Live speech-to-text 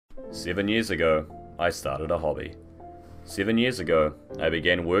7 years ago, I started a hobby. 7 years ago, I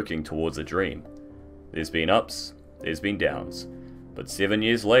began working towards a dream. There's been ups, there's been downs, but 7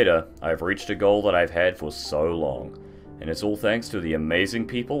 years later, I've reached a goal that I've had for so long, and it's all thanks to the amazing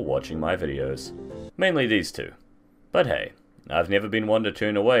people watching my videos. Mainly these two. But hey, I've never been one to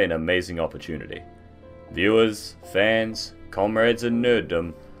turn away an amazing opportunity. Viewers, fans, comrades in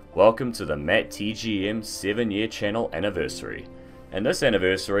nerddom, welcome to the MattTGM 7-year channel anniversary. And this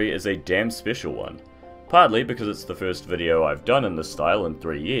anniversary is a damn special one. Partly because it's the first video I've done in this style in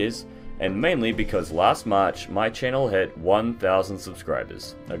 3 years, and mainly because last March my channel hit 1,000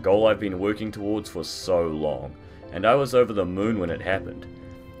 subscribers, a goal I've been working towards for so long, and I was over the moon when it happened.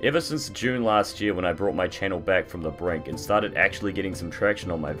 Ever since June last year when I brought my channel back from the brink and started actually getting some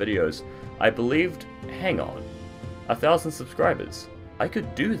traction on my videos, I believed, hang on, 1,000 subscribers, I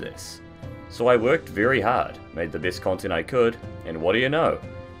could do this. So I worked very hard, made the best content I could, and what do you know,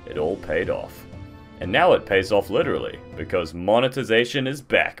 it all paid off. And now it pays off literally, because monetization is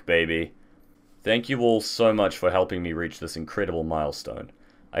back, baby. Thank you all so much for helping me reach this incredible milestone.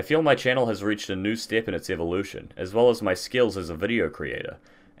 I feel my channel has reached a new step in its evolution, as well as my skills as a video creator,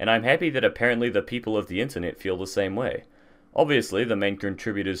 and I'm happy that apparently the people of the internet feel the same way. Obviously, the main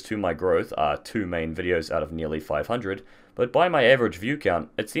contributors to my growth are 2 main videos out of nearly 500, but by my average view count,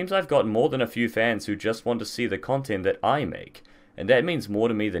 it seems I've got more than a few fans who just want to see the content that I make, and that means more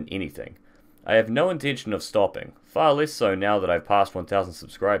to me than anything. I have no intention of stopping, far less so now that I've passed 1,000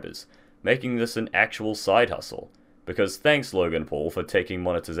 subscribers, making this an actual side hustle. Because thanks Logan Paul for taking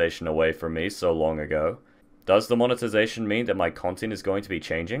monetization away from me so long ago. Does the monetization mean that my content is going to be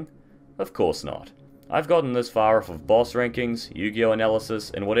changing? Of course not. I've gotten this far off of boss rankings, Yu-Gi-Oh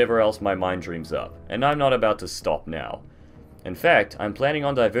analysis, and whatever else my mind dreams up, and I'm not about to stop now. In fact, I'm planning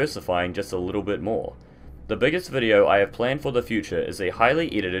on diversifying just a little bit more. The biggest video I have planned for the future is a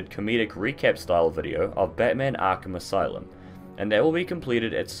highly edited comedic recap style video of Batman Arkham Asylum, and that will be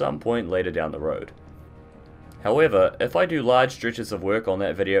completed at some point later down the road. However, if I do large stretches of work on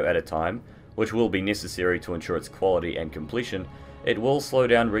that video at a time, which will be necessary to ensure its quality and completion, it will slow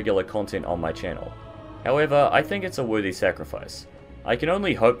down regular content on my channel. However, I think it's a worthy sacrifice. I can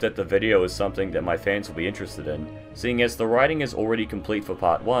only hope that the video is something that my fans will be interested in, seeing as the writing is already complete for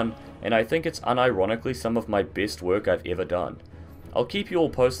part 1, and I think it's unironically some of my best work I've ever done. I'll keep you all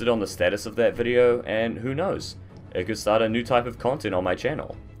posted on the status of that video, and who knows, it could start a new type of content on my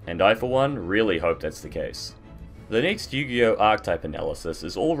channel, and I for one really hope that's the case. The next Yu-Gi-Oh archetype analysis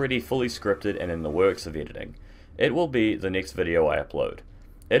is already fully scripted and in the works of editing. It will be the next video I upload.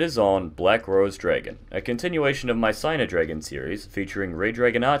 It is on Black Rose Dragon, a continuation of my Signer Dragon series featuring Red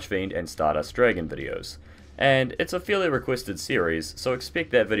Dragon Archfiend and Stardust Dragon videos. And it's a fairly requested series, so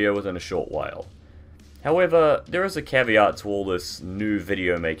expect that video within a short while. However, there is a caveat to all this new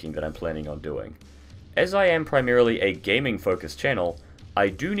video making that I'm planning on doing. As I am primarily a gaming focused channel, I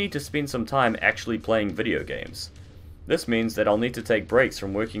do need to spend some time actually playing video games. This means that I'll need to take breaks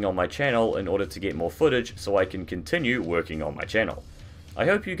from working on my channel in order to get more footage so I can continue working on my channel. I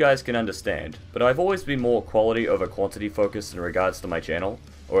hope you guys can understand, but I've always been more quality over quantity focused in regards to my channel,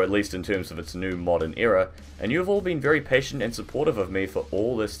 or at least in terms of its new modern era, and you have all been very patient and supportive of me for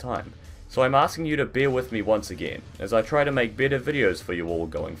all this time. So I'm asking you to bear with me once again, as I try to make better videos for you all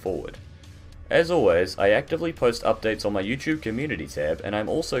going forward. As always, I actively post updates on my YouTube community tab, and I'm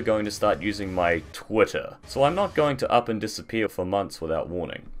also going to start using my Twitter, so I'm not going to up and disappear for months without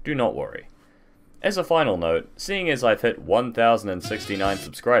warning, do not worry. As a final note, seeing as I've hit 1,069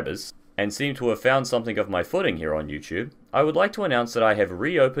 subscribers, and seem to have found something of my footing here on YouTube, I would like to announce that I have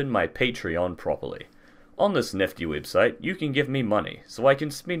reopened my Patreon properly. On this nifty website, you can give me money, so I can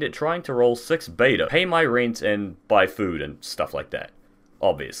spend it trying to roll 6 beta, pay my rent, and buy food and stuff like that.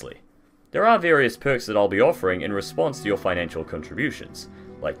 Obviously. There are various perks that I'll be offering in response to your financial contributions,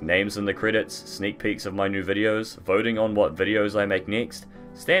 like names in the credits, sneak peeks of my new videos, voting on what videos I make next,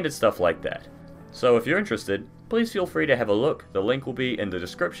 standard stuff like that. So if you're interested, please feel free to have a look, the link will be in the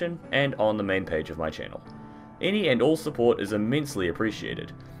description and on the main page of my channel. Any and all support is immensely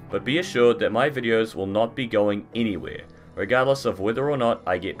appreciated, but be assured that my videos will not be going anywhere, regardless of whether or not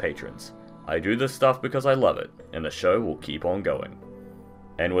I get patrons. I do this stuff because I love it, and the show will keep on going.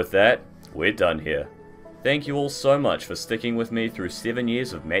 And with that, we're done here. Thank you all so much for sticking with me through 7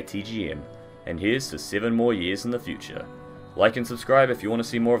 years of MattTGM, and here's to 7 more years in the future. Like and subscribe if you want to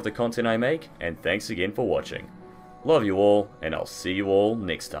see more of the content I make, and thanks again for watching. Love you all, and I'll see you all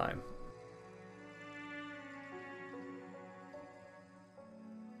next time.